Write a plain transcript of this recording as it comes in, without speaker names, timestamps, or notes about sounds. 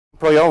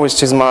employer,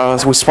 which is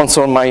who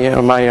sponsor my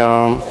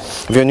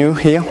venue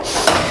here.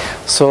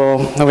 So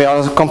we are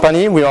a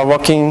company. We are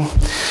working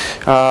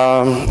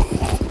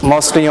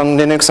mostly on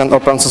Linux and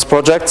open source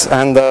projects,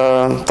 and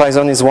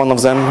Tizen is one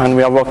of them. And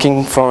we are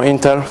working for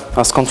Intel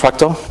as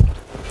contractor.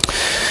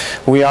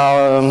 We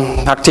are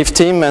an active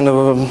team,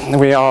 and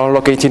we are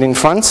located in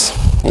France,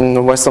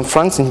 in western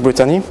France, in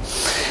Brittany.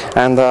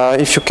 And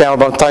if you care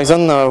about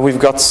Tizen, we've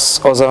got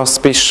other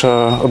speech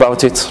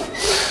about it.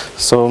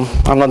 So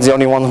I'm not the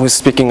only one who's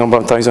speaking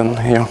about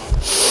Tizen here.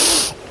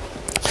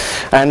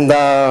 And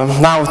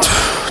now,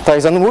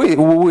 Tizen,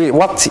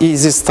 what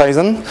is this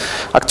Tizen?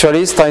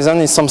 Actually,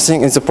 Tizen is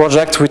something, it's a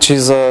project which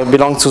is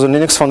belongs to the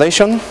Linux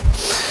Foundation.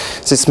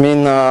 This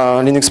means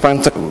Linux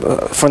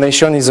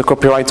Foundation is a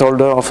copyright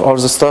holder of all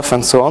the stuff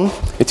and so on.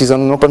 It is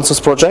an open source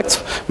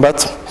project,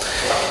 but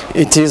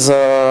it is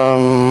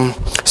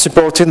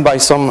supported by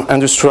some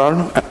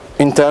industrial.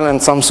 Intel and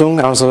Samsung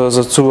are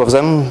the two of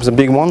them, the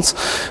big ones.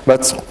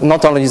 But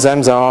not only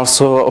them, there are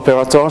also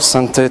operators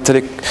and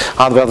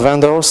hardware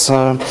vendors,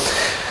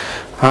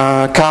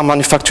 car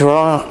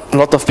manufacturers. A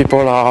lot of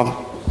people are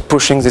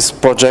pushing this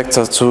project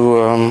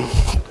to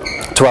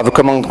have a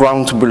common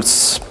ground to build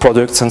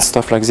products and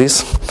stuff like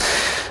this.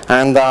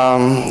 And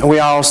we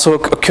are also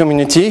a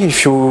community.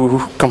 If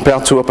you compare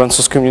to open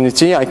source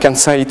community, I can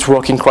say it's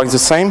working quite the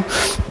same.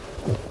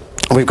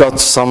 We've got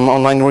some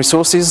online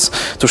resources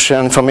to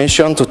share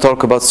information, to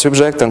talk about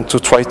subject, and to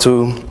try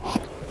to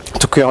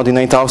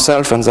coordinate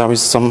ourselves. And there is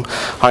some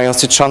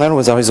IRC channel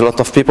where there is a lot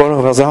of people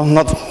over there.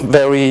 Not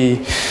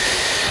very,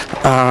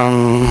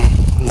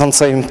 don't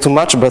say too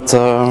much, but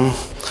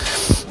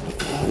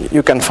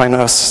you can find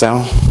us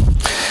there.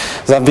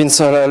 There have been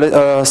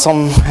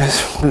some,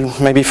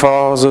 maybe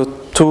for the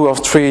 2 or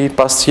 3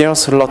 past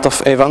years, a lot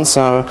of events.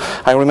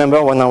 I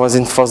remember when I was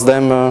in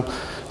FOSDEM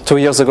 2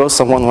 years ago,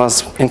 someone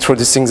was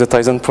introducing the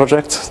Tizen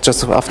project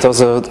just after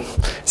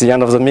the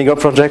end of the Migo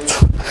project.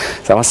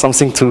 There was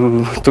something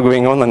to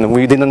going on, and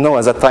we didn't know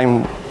at that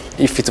time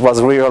if it was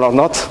real or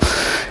not.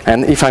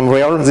 And if I'm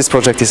real, this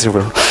project is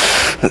real.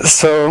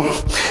 So,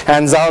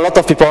 and there are a lot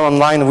of people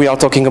online. We are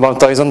talking about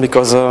Tizen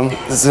because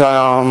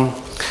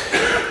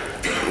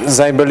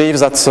they believe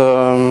that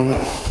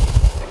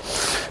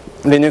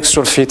Linux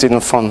should fit in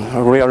a phone,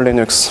 a real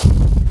Linux.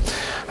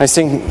 I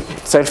think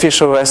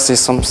Selfish OS is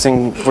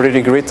something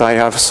really great. I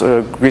have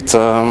great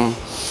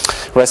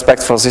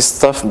respect for this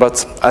stuff,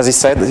 but as I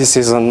said, this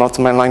is not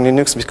mainline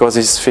Linux because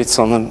it fits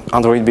on an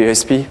Android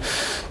BSP.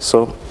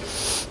 So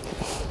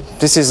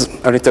this is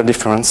a little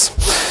difference.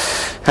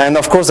 And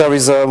of course, there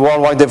is a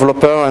worldwide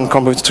developer and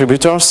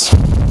contributors.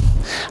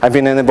 I've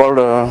been enabled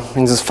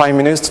in these 5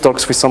 minutes to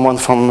talk with someone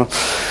from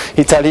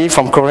Italy,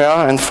 from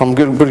Korea, and from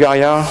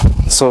Bulgaria.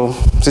 So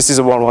this is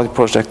a worldwide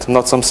project,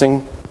 not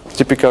something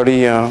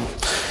typically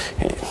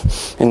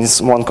in this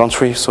one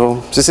country.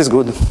 So this is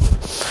good.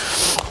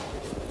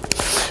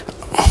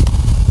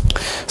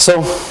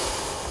 So,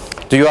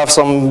 do you have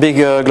some big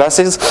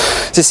glasses?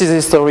 This is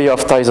the story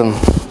of Tizen.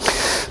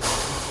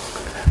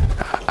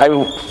 I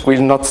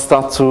will not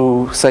start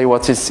to say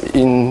what is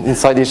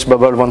inside each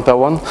bubble one per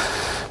one,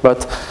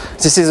 but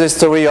this is the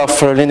story of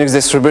Linux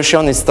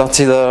distribution. It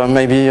started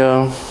maybe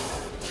a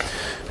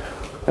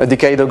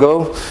decade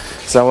ago.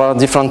 There were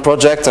different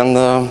projects, and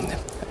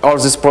all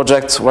these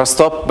projects were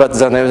stopped, but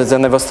they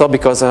never stopped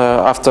because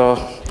after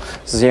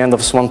the end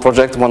of one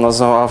project, one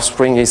other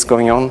offspring is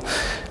going on.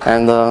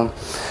 And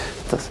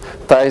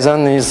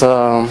Tizen is,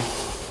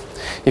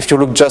 if you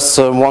look just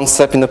one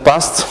step in the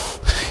past,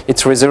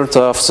 it's a result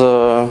of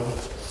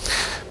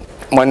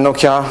when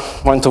Nokia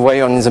went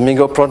away on the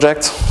Migo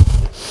project.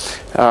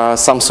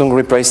 Samsung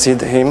replaced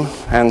him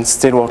and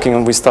still working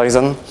on with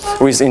Tizen,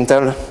 with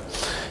Intel.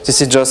 This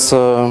is just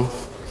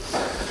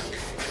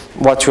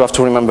what you have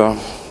to remember.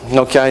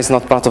 Nokia is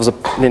not part of the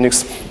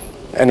Linux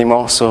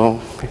anymore, so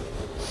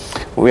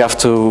we have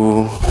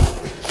to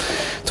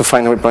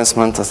find a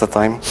replacement at the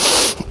time.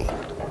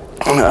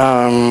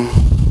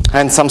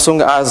 And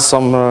Samsung has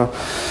some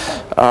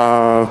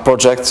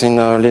projects in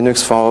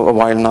Linux for a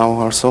while now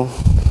also.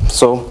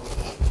 So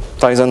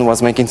Tizen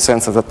was making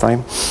sense at that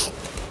time.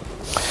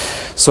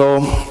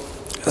 So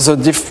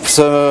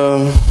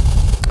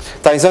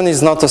Tizen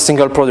is not a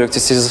single product.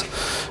 This is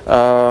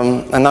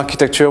an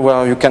architecture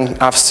where you can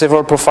have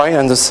several profiles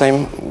and the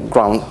same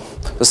ground,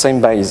 the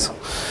same base.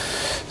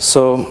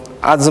 So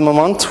at the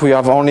moment, we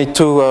have only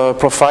 2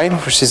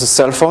 profiles, which is a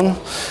cell phone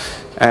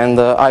and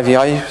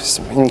IVI,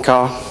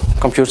 in-car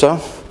computer.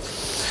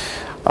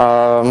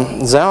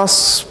 There are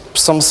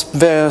some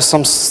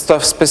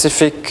stuff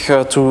specific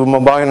to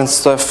mobile and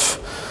stuff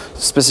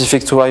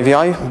specific to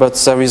IVI, but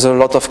there is a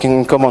lot of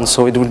in common,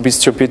 so it would be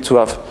stupid to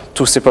have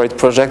 2 separate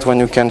projects when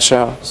you can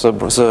share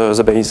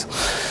the base.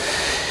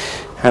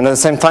 And at the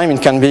same time,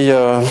 it can be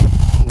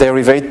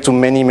derived to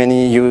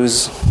many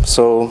use.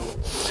 So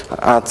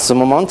at the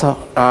moment,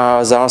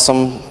 there are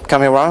some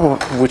cameras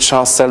which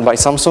are sold by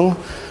Samsung,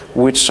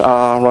 which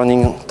are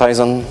running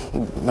Tizen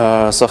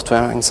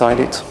software inside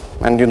it,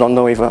 and you don't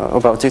know even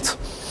about it.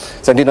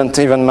 They didn't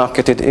even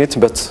market it,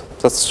 but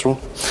that's true.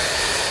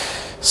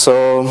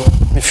 So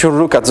if you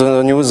look at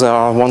the news,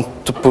 I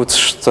want to put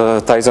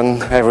the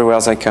Tizen everywhere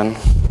as I can.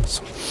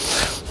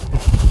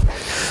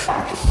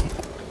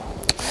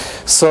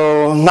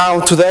 So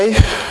now today,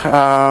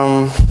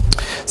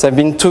 there have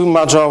been two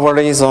major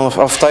releases of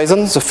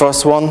Tizen. The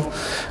first one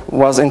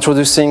was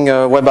introducing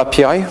a web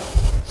API.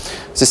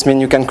 This means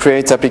you can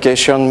create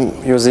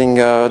application using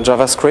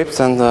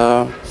JavaScript and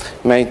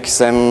make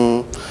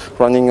them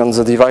running on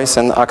the device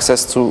and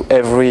access to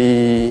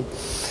every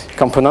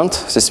component.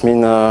 This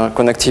means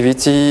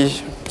connectivity,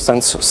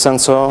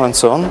 sensor, and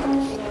so on.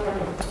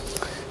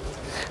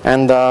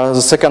 And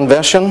the second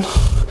version,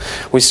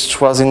 which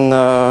was in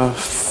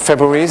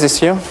February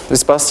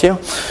this past year,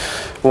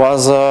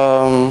 was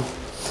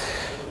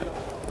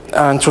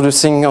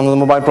introducing on the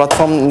mobile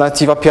platform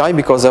native API,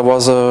 because there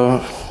was a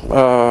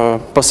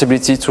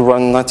possibility to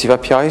run native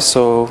API,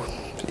 so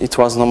it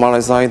was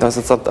normalized at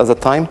the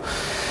time.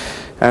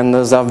 And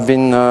there have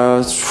been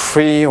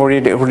 3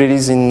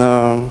 releases in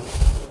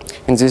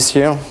this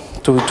year,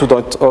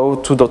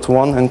 2.0,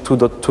 2.1, and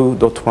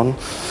 2.2.1.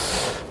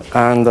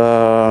 And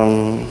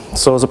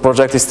so the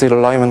project is still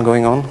alive and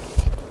going on.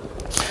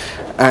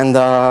 And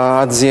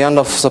at the end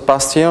of the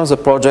past year, the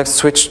project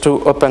switched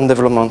to open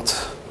development.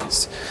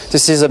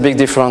 This is a big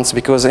difference,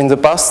 because in the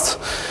past,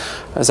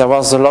 there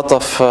was a lot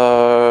of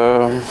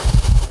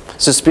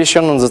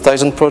suspicion on the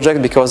Tizen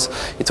project, because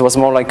it was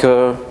more like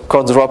a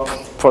code drop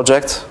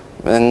project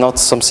and not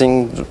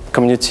something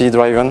community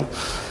driven.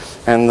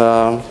 And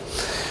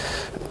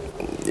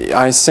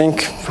I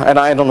think, and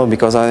I don't know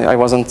because I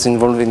wasn't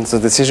involved in the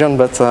decision,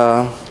 but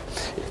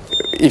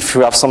if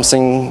you have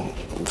something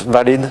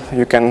valid,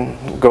 you can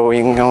go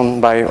on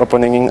by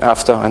opening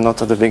after and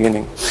not at the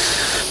beginning.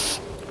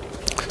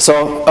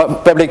 So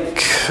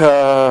public,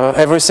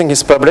 everything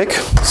is public.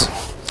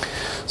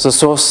 The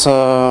source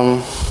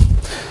are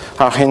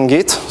in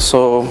Git,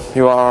 so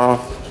you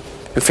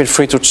feel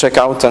free to check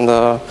out and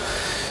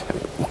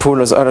pull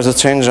the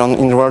change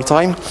in real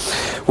time.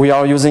 We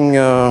are using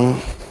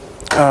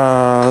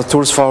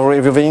tools for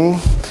reviewing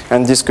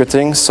and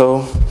discussing.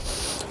 So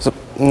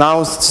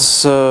now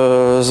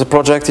the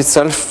project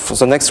itself,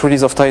 the next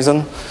release of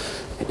Tizen,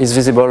 is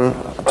visible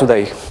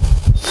today.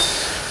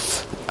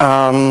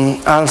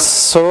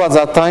 Also at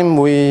that time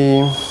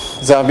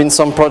there have been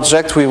some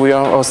projects we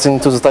are hosting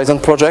to the Tizen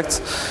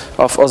project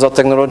of other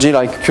technology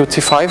like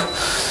Qt5.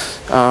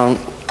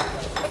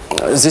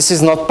 This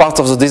is not part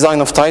of the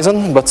design of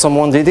Tizen, but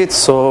someone did it,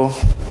 so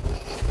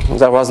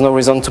there was no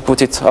reason to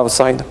put it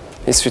outside.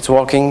 If it's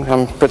working,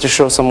 I'm pretty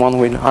sure someone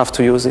will have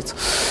to use it.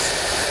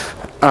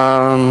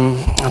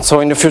 So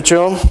in the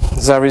future,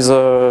 there is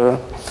the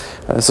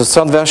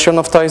third version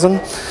of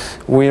Tizen.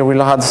 We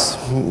will add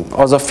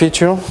other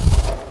features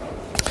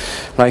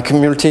like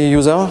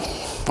multi-user.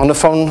 On the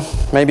phone,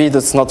 maybe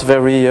that's not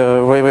very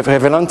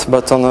relevant,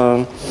 but on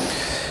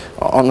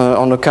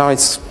a car,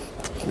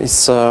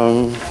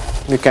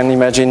 you can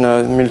imagine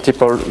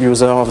multiple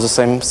users of the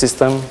same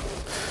system.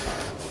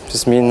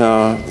 This means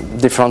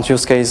different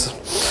use case.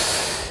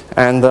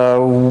 And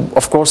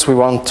of course, we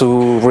want to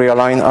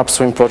realign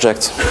upstream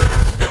projects.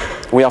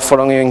 We are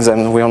following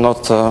them. We are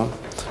not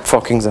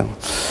forking them.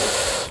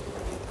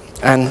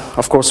 And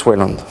of course,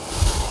 Wayland.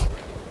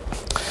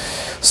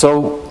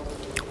 So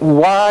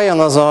why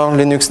another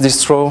Linux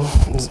distro?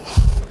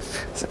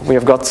 We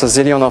have got a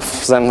zillion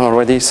of them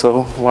already,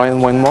 so why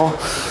one more?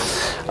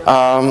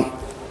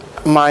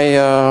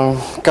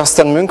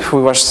 Carsten Munk,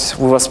 who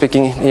was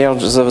speaking here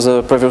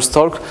the previous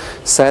talk,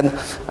 said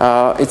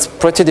it's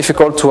pretty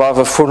difficult to have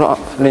a full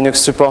Linux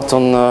support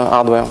on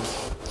hardware.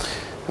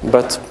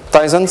 But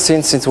Tizen,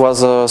 since it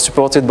was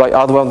supported by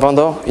hardware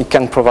vendor, it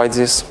can provide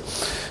this.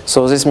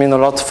 So this means a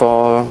lot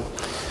for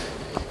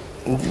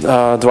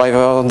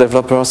driver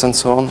developers and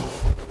so on.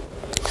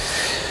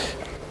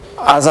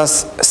 As I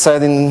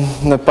said in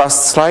the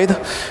past slide,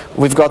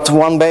 we've got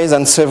one base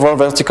and several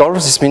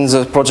verticals. This means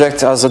the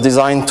project has a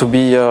design to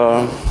be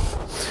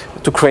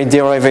to create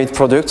derived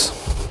products.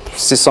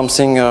 This is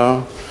something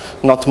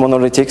not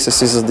monolithic.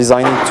 This is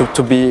designed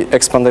to be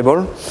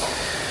expandable.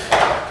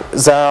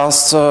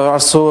 There's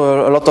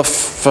also a lot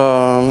of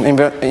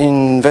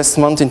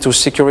investment into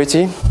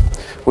security.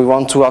 We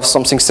want to have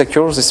something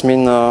secure. This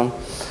means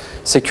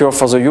secure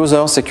for the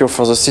user, secure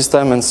for the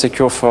system, and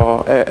secure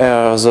for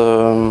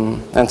the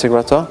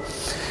integrator.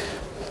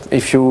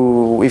 If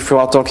you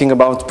are talking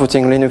about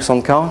putting Linux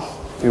on car,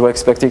 you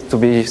expect it to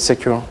be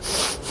secure.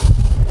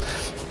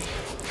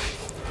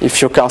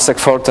 If your car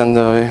takes fault and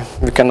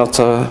you cannot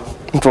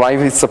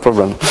drive, it's a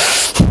problem.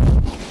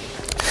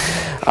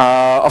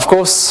 Of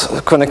course,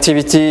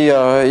 connectivity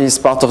is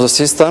part of the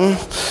system,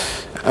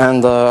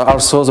 and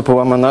also the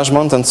power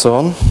management and so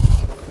on.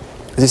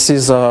 This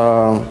is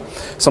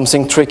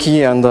something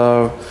tricky, and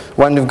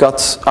when you've got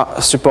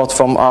support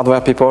from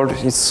hardware people,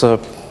 it's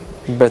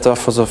better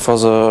for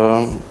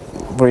the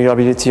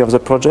reliability of the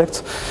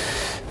project.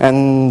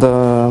 And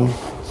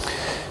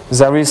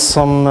there is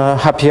some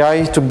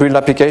API to build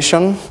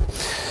application,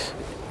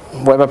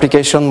 web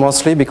application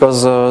mostly,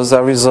 because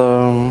there is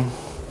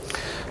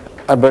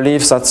I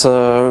believe that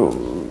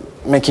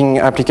making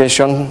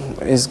application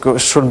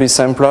should be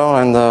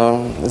simpler, and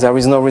there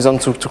is no reason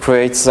to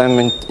create them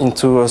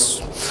into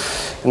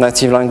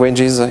native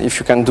languages if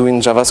you can do in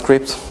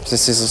JavaScript.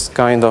 This is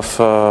kind of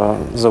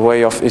the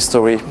way of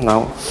history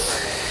now.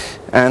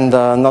 And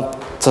not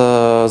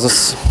the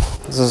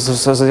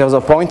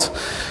other point,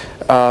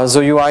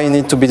 the UI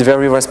need to be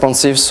very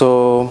responsive,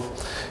 so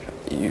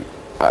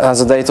at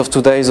the date of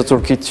today, the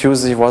toolkit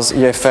used was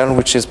EFL,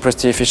 which is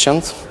pretty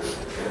efficient.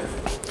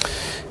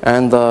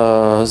 And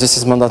this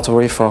is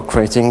mandatory for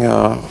creating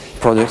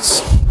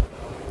products.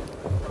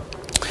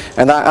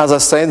 And as I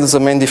said, the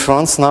main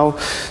difference now,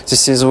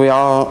 this is we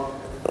are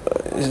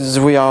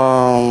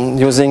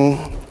using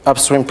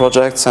upstream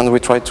projects, and we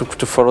try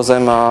to follow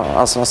them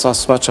as much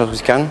as we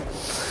can.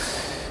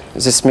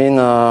 This means,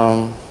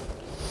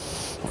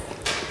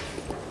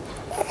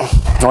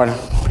 well,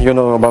 you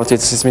know about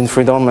it. This means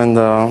freedom and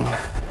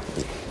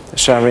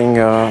sharing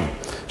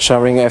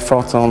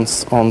effort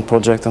on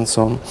project and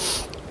so on.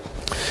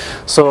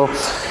 So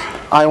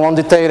I won't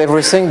detail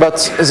everything, but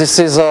this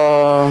is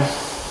a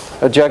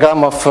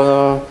diagram of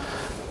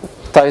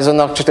Tizen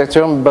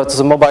architecture, but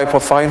the mobile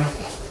profile.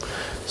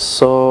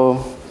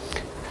 So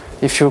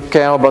if you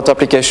care about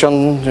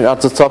application,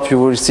 at the top you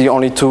will see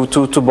only two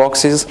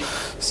boxes.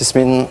 This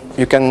means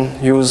you can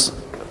use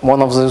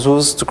one of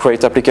those to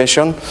create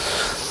application.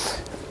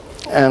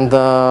 And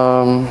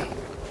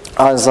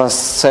as I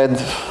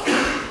said,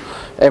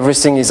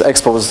 everything is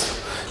exposed.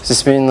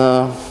 This means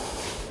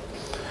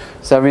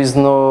there is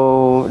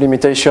no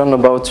limitation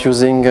about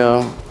using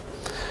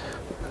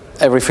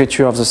every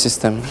feature of the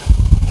system.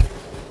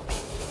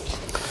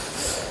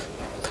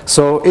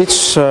 So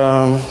each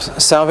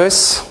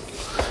service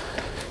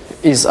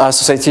is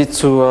associated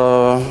to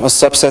a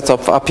subset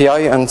of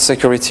API and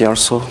security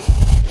also.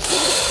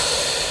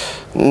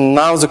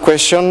 Now the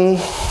question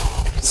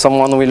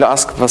someone will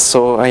ask,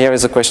 so here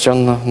is a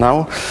question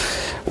now.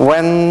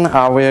 When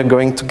are we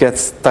going to get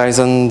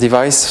Tizen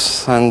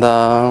device? And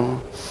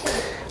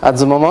at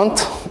the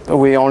moment,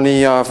 we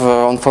only have,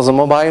 for the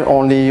mobile,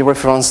 only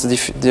reference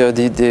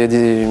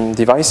the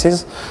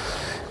devices.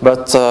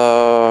 But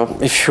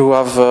if you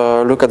have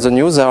a look at the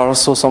news, there are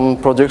also some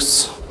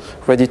products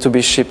ready to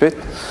be shipped.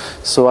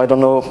 So I don't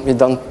know, it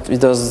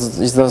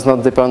does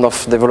not depend on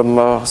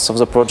developers of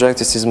the project.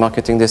 This is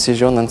marketing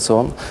decision and so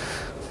on.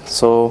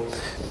 So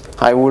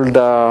I would,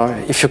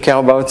 if you care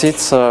about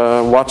it,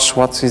 watch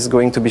what is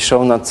going to be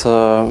shown at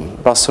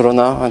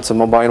Barcelona at the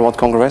Mobile World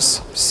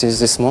Congress. This is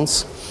this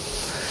month.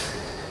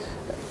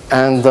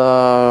 And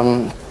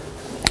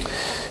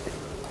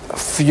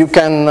you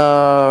can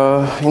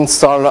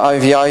install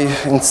IVI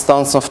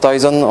instance of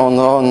Tizen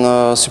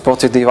on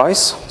supported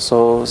device.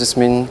 So this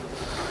means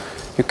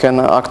you can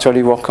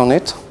actually work on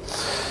it.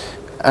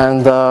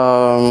 And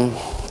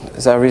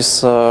there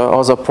is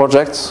other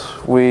projects.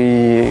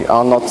 We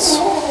are not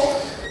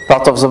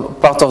part of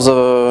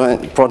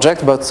the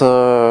project, but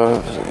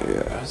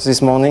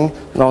this morning,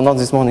 no, not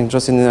this morning,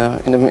 just in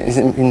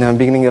the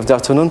beginning of the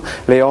afternoon,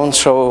 Leon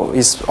showed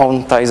his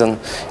own Tizen.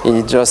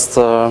 He just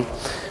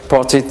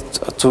ported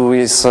to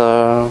his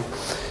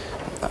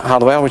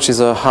hardware, which is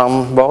a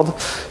ARM board,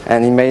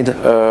 and he made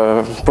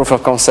a proof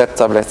of concept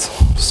tablet.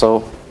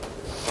 So,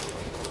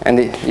 and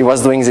he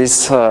was doing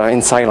this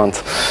in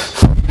silent.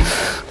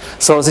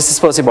 So this is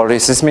possible.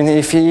 This means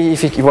if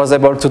he was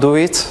able to do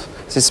it,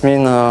 this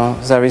means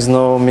there is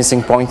no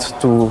missing point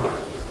to.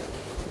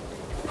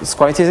 It's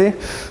quite easy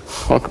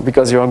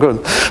because you are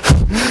good.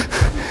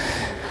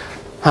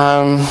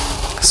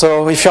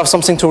 So if you have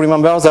something to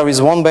remember, there is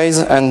one base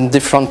and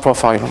different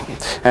profile.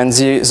 And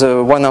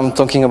the one I'm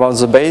talking about,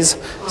 the base,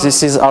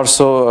 this is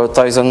also a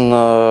Tizen,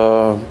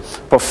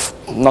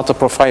 not a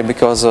profile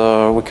because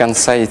we can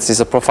say it is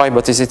a profile,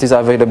 but it is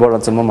available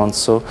at the moment.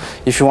 So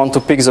if you want to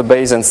pick the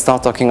base and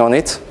start working on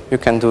it, you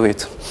can do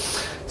it.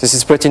 This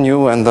is pretty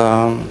new, and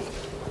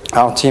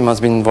our team has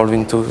been involved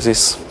into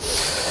this.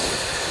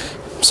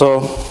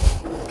 So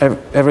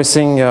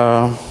everything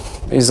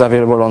is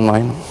available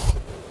online.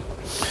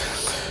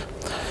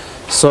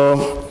 So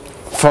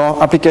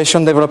for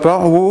application developer,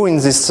 who in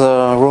this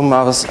room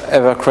has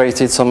ever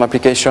created some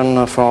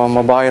application for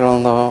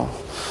mobile?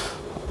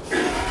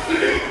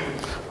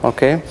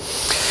 Okay.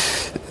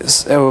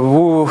 So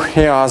who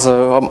here has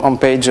a home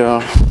page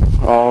or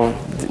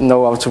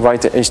know how to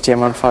write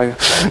HTML5?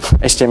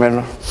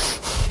 HTML.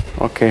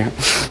 Okay.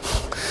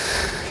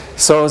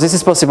 So this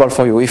is possible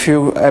for you. If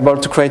you're able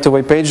to create a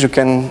web page, you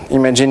can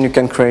imagine you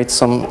can create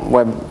some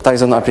web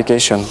Tizen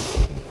application.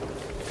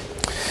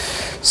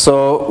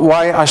 So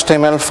why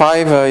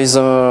HTML5 is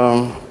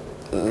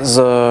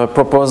the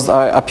proposed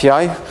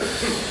API?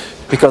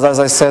 Because as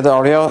I said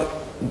earlier,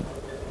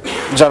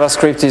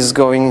 JavaScript is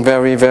going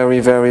very, very,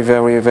 very,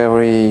 very,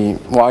 very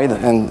wide,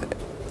 and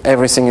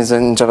everything is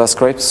in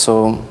JavaScript.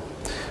 So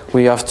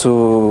we have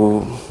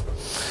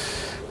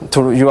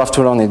you have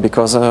to learn it,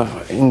 because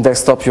in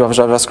desktop you have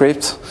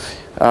JavaScript,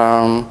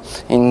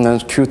 in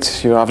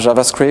Qt you have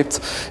JavaScript,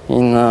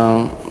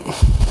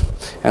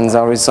 And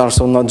there is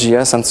also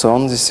Node.js and so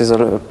on. This is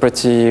a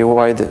pretty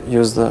wide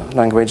used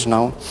language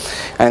now.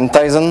 And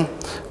Tizen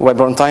web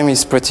runtime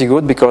is pretty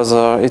good because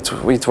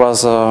it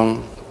was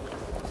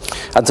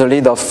at the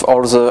lead of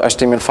all the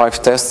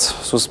HTML5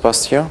 tests this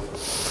past year.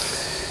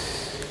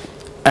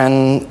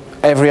 And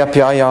every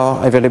API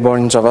are available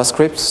in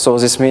JavaScript, so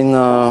this means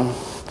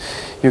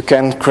you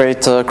can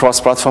create a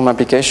cross-platform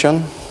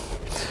application.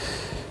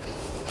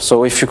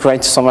 So if you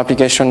create some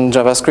application in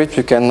JavaScript,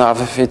 you can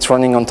have it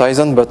running on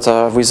Tizen, but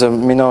with a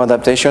minor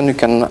adaptation, you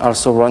can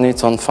also run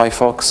it on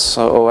Firefox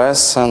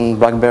OS and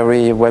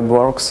BlackBerry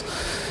WebWorks,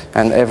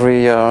 and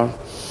every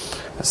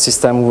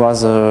system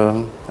was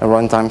a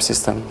runtime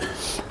system,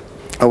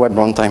 a web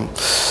runtime.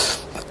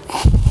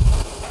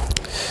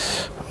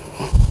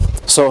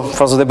 So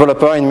for the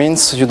developer, it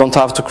means you don't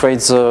have to create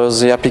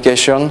the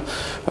application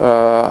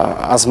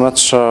as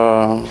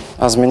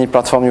many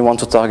platforms you want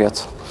to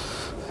target.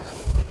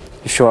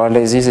 If you are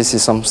lazy, this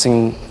is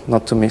something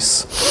not to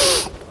miss.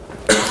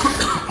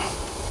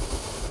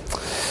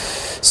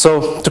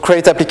 So to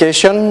create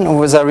application,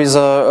 there is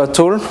a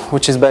tool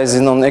which is based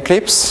on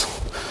Eclipse.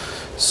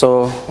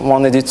 So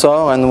one editor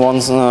and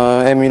one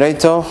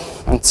emulator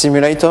and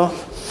simulator.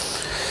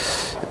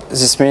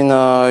 This means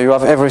you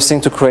have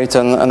everything to create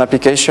an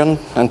application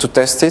and to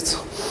test it.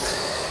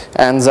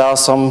 And there are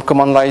some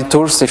command line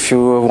tools if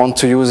you want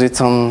to use it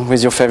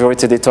with your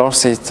favorite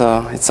editors.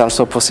 It's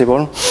also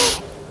possible.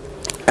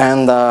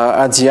 And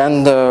at the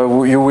end,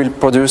 you will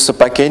produce a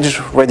package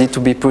ready to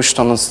be pushed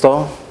on the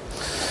store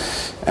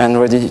and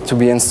ready to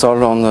be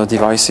installed on the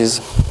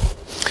devices.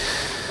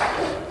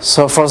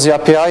 So for the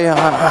API,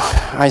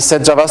 I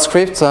said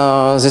JavaScript.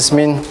 This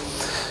means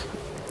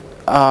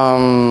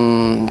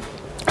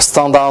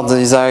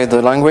standardized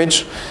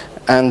language,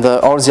 and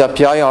all the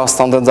API are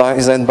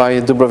standardized by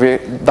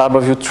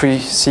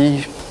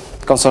W3C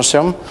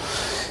consortium.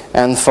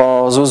 And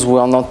for those who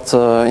are not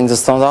in the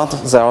standard,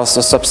 there is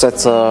a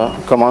subset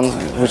command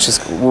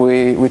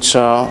which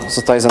are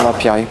the Tizen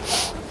API.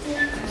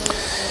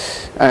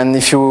 And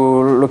if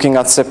you're looking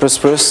at C++,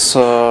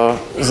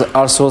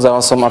 also there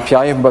are some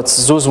API, but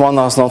those ones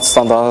are not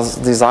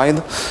standardized.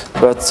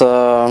 But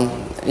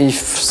if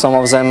some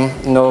of them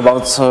know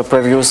about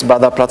previous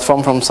BADA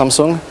platform from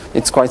Samsung,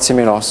 it's quite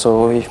similar.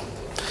 So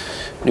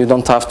you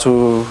don't have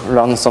to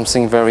learn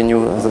something very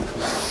new.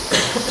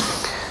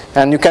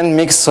 And you can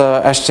mix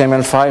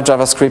HTML5,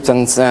 JavaScript,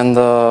 and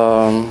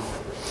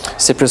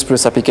C++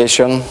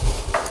 application.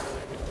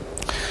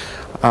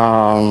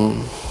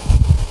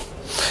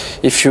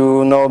 If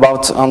you know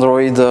about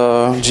Android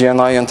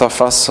GNI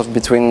interface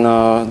between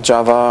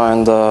Java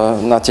and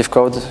native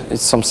code,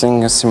 it's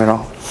something similar.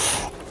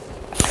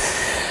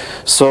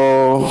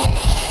 So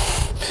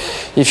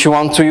if you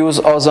want to use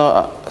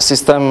other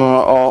system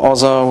or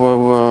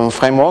other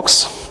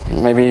frameworks,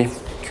 maybe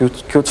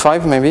Qt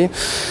 5 maybe,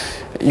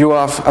 you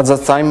have, at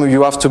that time,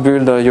 you have to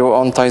build your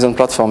own Tizen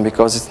platform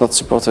because it's not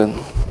supported.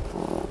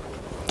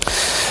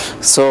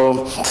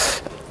 So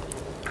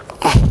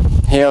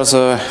here's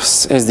the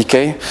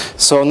SDK.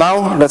 So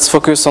now let's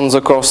focus on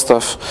the core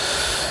stuff.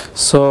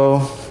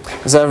 So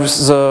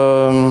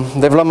the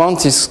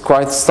development is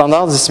quite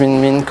standard. This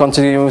means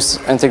continuous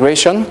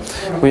integration.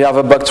 We have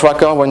a bug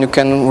tracker when you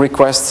can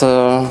request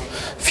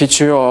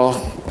feature or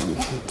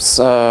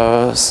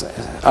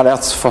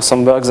alerts for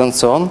some bugs and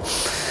so on.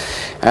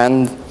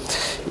 And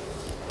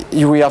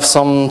we have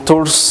some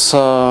tools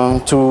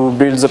to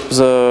build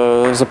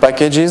the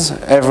packages.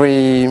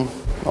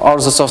 All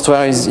the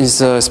software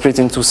is split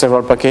into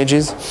several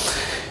packages.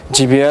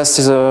 GBS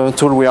is a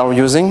tool we are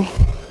using.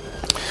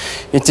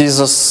 It is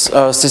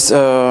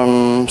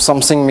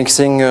something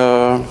mixing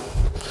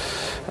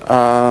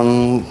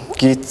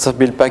Git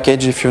build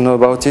package, if you know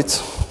about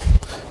it.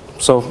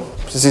 So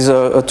this is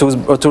a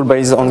tool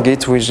based on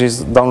Git, which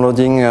is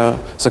downloading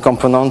the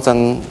component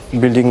and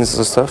building the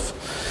stuff.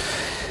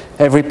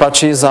 Every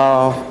patches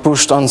are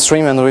pushed on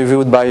stream and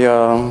reviewed by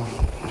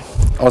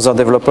other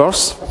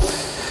developers.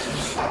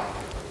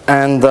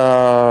 And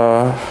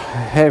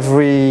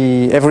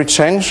every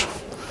change,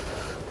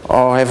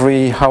 or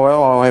every hour,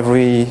 or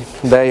every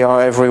day,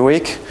 or every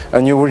week, a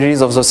new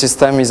release of the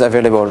system is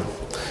available.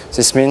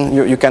 This means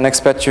you can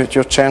expect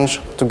your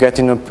change to get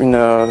in a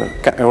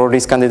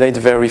release candidate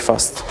very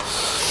fast.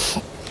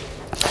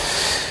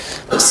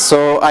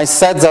 So I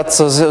said that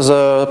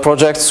the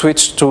project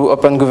switched to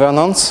open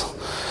governance.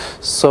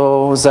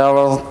 So there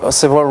are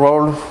several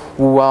roles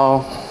who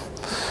are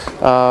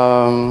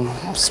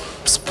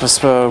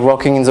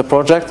working in the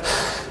project.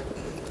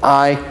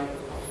 I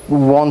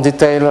won't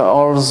detail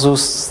all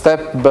those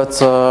steps,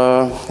 but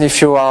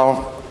if you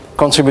are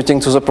contributing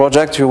to the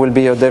project, you will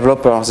be a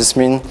developer. This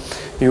means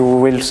you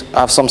will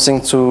have something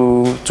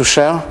to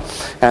share,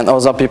 and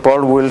other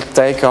people will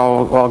take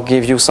or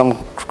give you some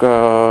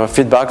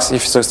feedbacks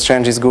if the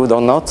change is good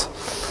or not.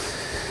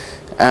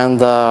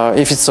 And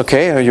if it's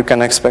okay, you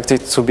can expect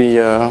it to be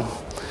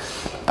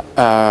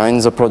in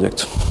the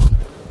product.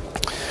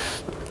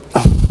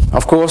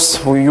 Of course,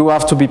 you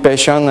have to be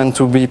patient and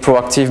to be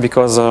proactive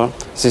because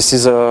this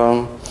is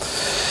a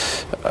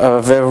a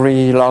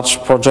very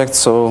large project,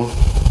 so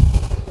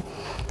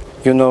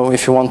you know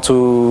if you want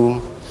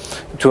to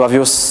have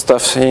your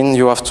stuff in,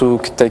 you have to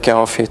take care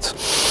of it.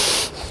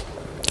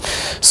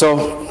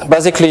 So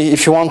basically,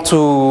 if you want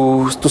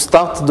to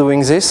start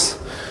doing this,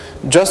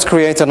 just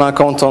create an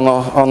account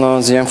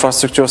on the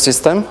infrastructure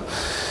system.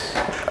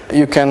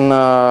 You can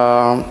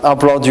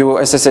upload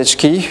your SSH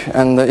key,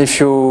 and if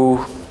you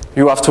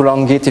have to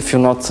learn Git if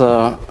you're not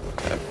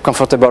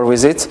comfortable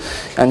with it,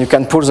 and you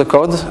can pull the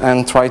code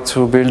and try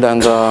to build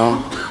and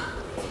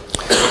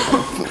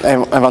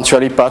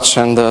eventually patch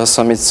and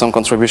submit some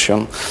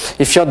contribution.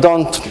 If you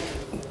don't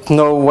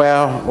know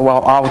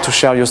how to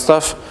share your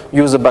stuff,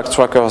 use a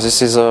backtracker.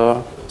 This is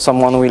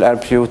someone who will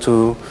help you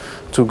to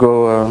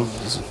go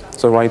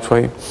the right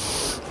way.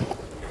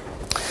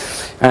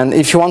 And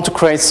if you want to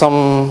create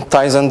some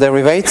Tizen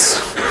derivatives,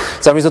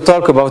 there is a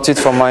talk about it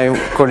from my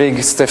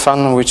colleague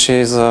Stefan, which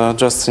is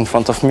just in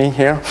front of me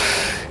here.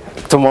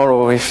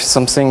 Tomorrow, if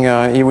something,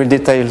 he will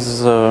detail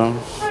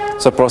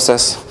the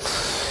process.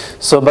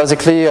 So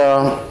basically,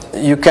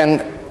 you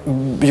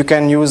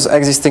can use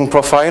existing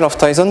profile of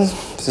Tizen.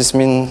 This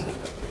means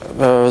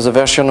the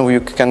version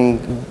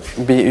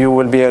you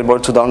will be able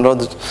to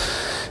download,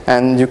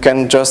 and you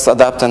can just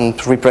adapt and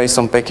replace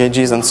some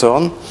packages and so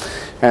on.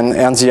 And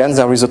at the end,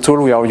 there is a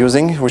tool we are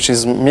using, which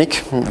is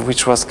Mic,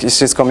 which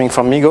is coming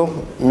from Migo.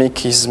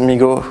 Mic is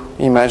Migo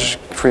image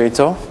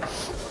creator.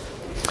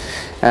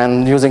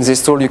 And using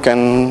this tool, you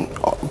can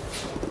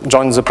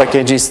join the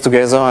packages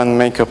together and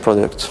make a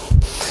product.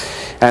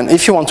 And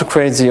if you want to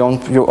create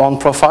your own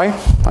profile,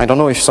 I don't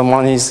know if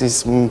someone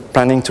is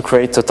planning to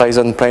create a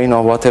Tizen plane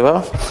or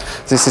whatever,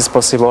 this is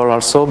possible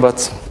also,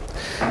 but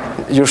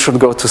you should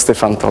go to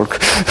Stefan's talk.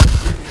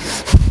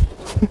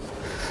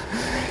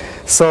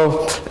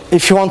 So,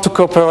 if you want to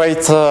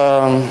cooperate,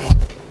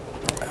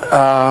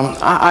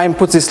 I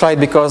put this slide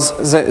because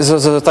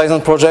the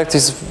Tizen project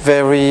is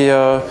very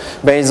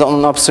based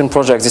on upstream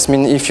projects. This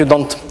means if you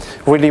don't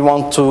really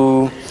want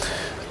to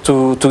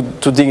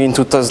dig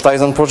into the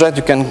Tizen project,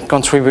 you can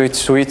contribute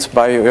to it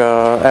by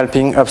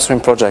helping upstream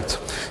project.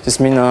 This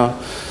means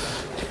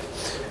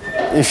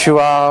if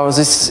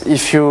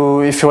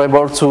you're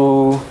able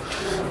to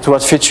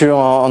add feature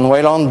on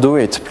Wayland, do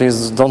it.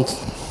 Please don't.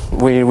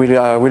 We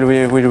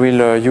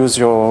will use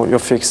your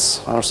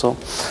fix also.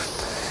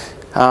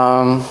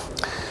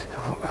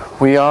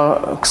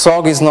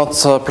 Xorg is not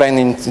planned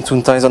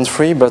into Tizen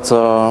 3, but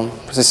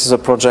this is a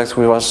project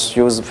we was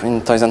used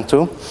in Tizen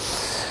 2.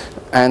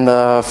 And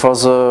for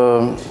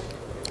the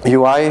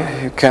UI,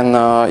 you can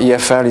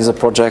EFL is a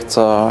project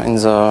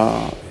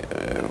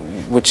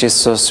which is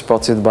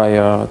supported by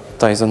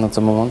Tizen at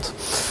the moment.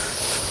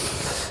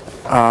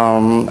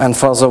 And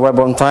for the web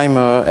runtime,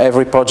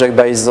 every project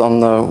based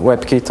on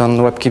WebKit and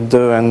WebKit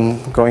 2 and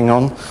going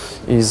on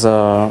is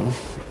the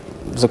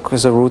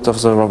root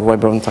of the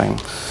web runtime.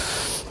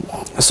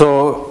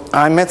 So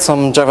I met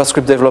some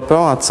JavaScript developer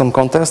at some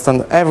contest,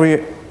 and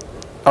every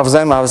of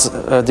them has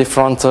a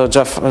different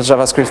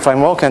JavaScript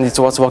framework, and it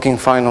was working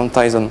fine on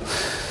Tizen.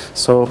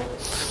 So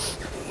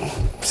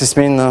this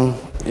means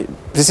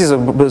this is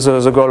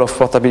the goal of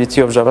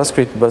portability of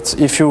JavaScript. But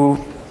if you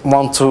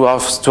want to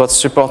add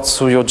support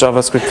to your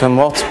JavaScript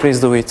framework, please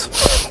do it.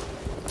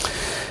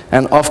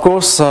 And of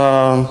course,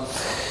 there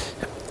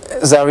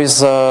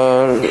is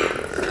a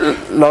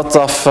lot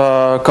of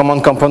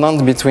common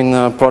components between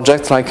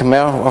projects like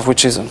Mer,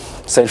 which is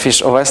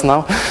Sailfish OS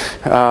now.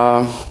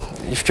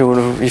 If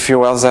you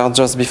were there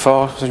just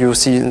before, you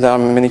see there are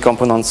many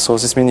components. So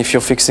this means if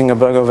you're fixing a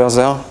bug over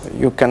there,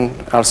 you can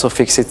also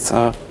fix it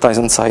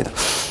Tizen side,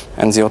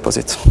 and the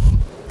opposite.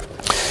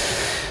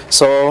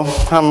 So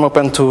I'm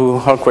open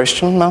to all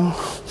questions now.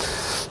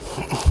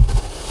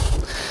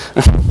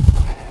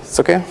 It's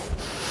okay?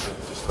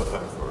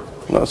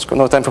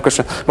 No time for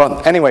questions.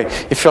 But anyway,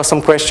 if you have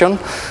some question,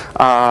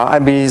 I'll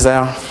be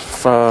there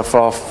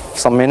for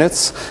some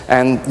minutes,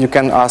 and you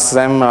can ask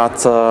them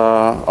at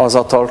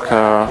other talk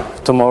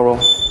tomorrow.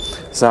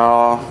 There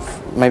are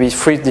maybe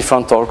 3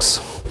 different talks.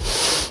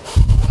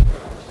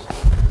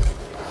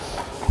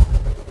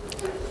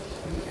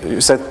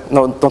 You said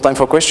no time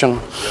for question?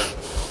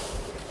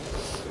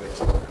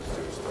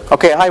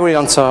 Okay, I will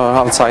answer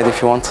outside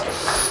if you want.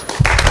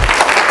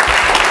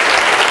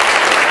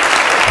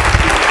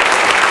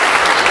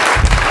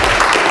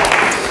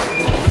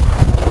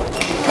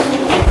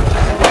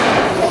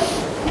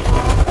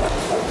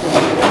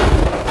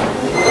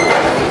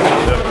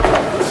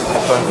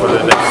 Time for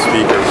the next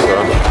speaker, so.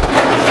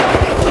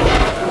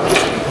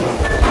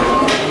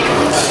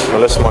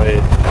 Unless my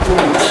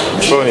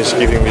phone is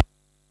giving me